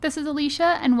This is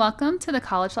Alicia, and welcome to the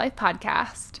College Life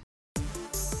Podcast.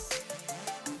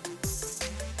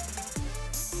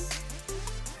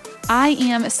 I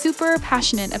am super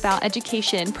passionate about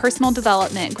education, personal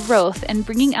development, growth, and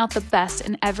bringing out the best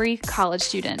in every college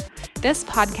student. This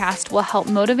podcast will help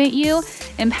motivate you,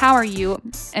 empower you,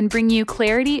 and bring you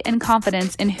clarity and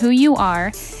confidence in who you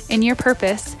are, in your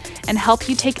purpose, and help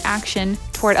you take action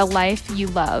toward a life you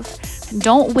love.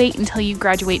 Don't wait until you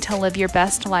graduate to live your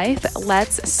best life.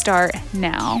 Let's start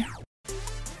now.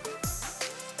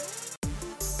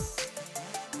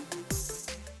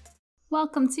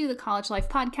 Welcome to the College Life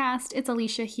Podcast. It's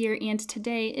Alicia here, and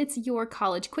today it's your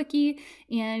College Quickie.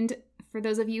 And for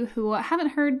those of you who haven't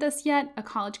heard this yet, a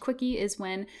College Quickie is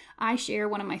when I share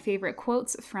one of my favorite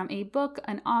quotes from a book,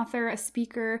 an author, a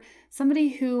speaker, somebody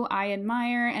who I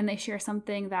admire, and they share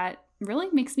something that really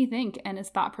makes me think and is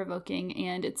thought-provoking,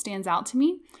 and it stands out to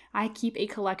me. I keep a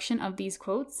collection of these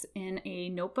quotes in a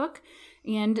notebook,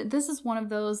 and this is one of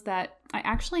those that I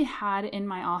actually had in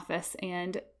my office,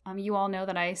 and you all know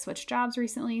that I switched jobs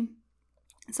recently.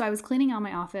 So I was cleaning out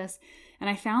my office, and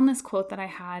I found this quote that I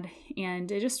had,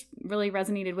 and it just really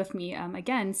resonated with me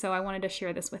again, so I wanted to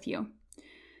share this with you.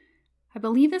 I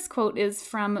believe this quote is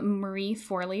from Marie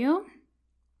Forleo,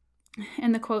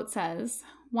 and the quote says,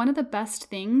 "One of the best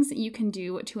things you can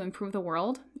do to improve the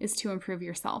world is to improve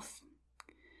yourself."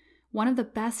 One of the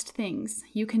best things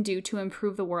you can do to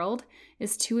improve the world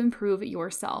is to improve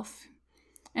yourself.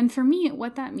 And for me,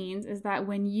 what that means is that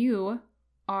when you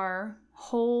are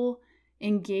whole,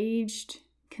 engaged,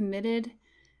 committed,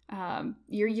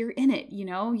 you're in it,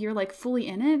 you're like fully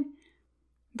in it,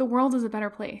 the world is a better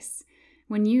place.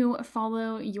 When you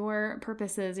follow your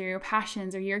purposes or your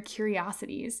passions or your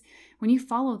curiosities, when you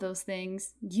follow those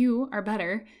things, you are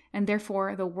better, and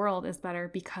therefore the world is better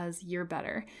because you're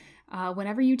better.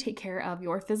 Whenever you take care of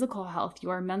your physical health,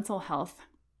 your mental health,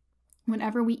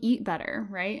 whenever we eat better,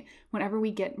 right? Whenever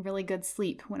we get really good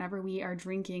sleep, whenever we are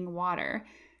drinking water,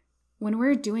 when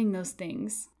we're doing those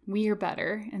things, we are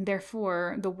better, and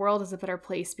therefore the world is a better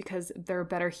place because there are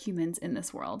better humans in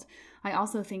this world. I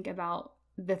also think about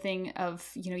the thing of,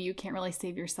 you can't really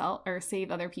save yourself or save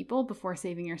other people before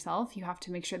saving yourself. You have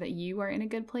to make sure that you are in a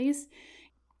good place.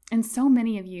 And so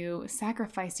many of you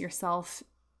sacrifice yourself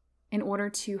in order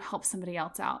to help somebody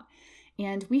else out.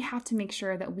 And we have to make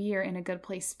sure that we are in a good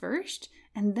place first,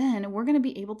 and then we're going to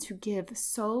be able to give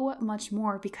so much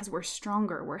more because we're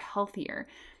stronger, we're healthier,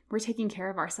 we're taking care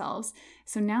of ourselves.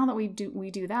 So now that we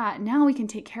do that, now we can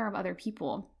take care of other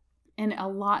people, and a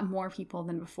lot more people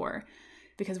than before.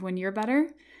 Because when you're better,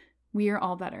 we are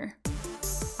all better.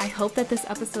 I hope that this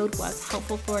episode was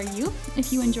helpful for you.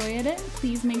 If you enjoyed it,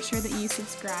 please make sure that you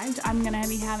subscribed. I'm going to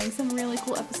be having some really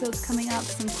cool episodes coming up,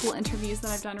 some cool interviews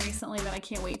that I've done recently that I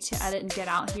can't wait to edit and get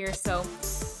out here. So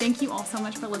thank you all so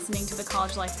much for listening to the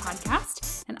College Life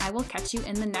Podcast, and I will catch you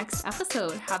in the next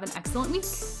episode. Have an excellent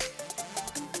week.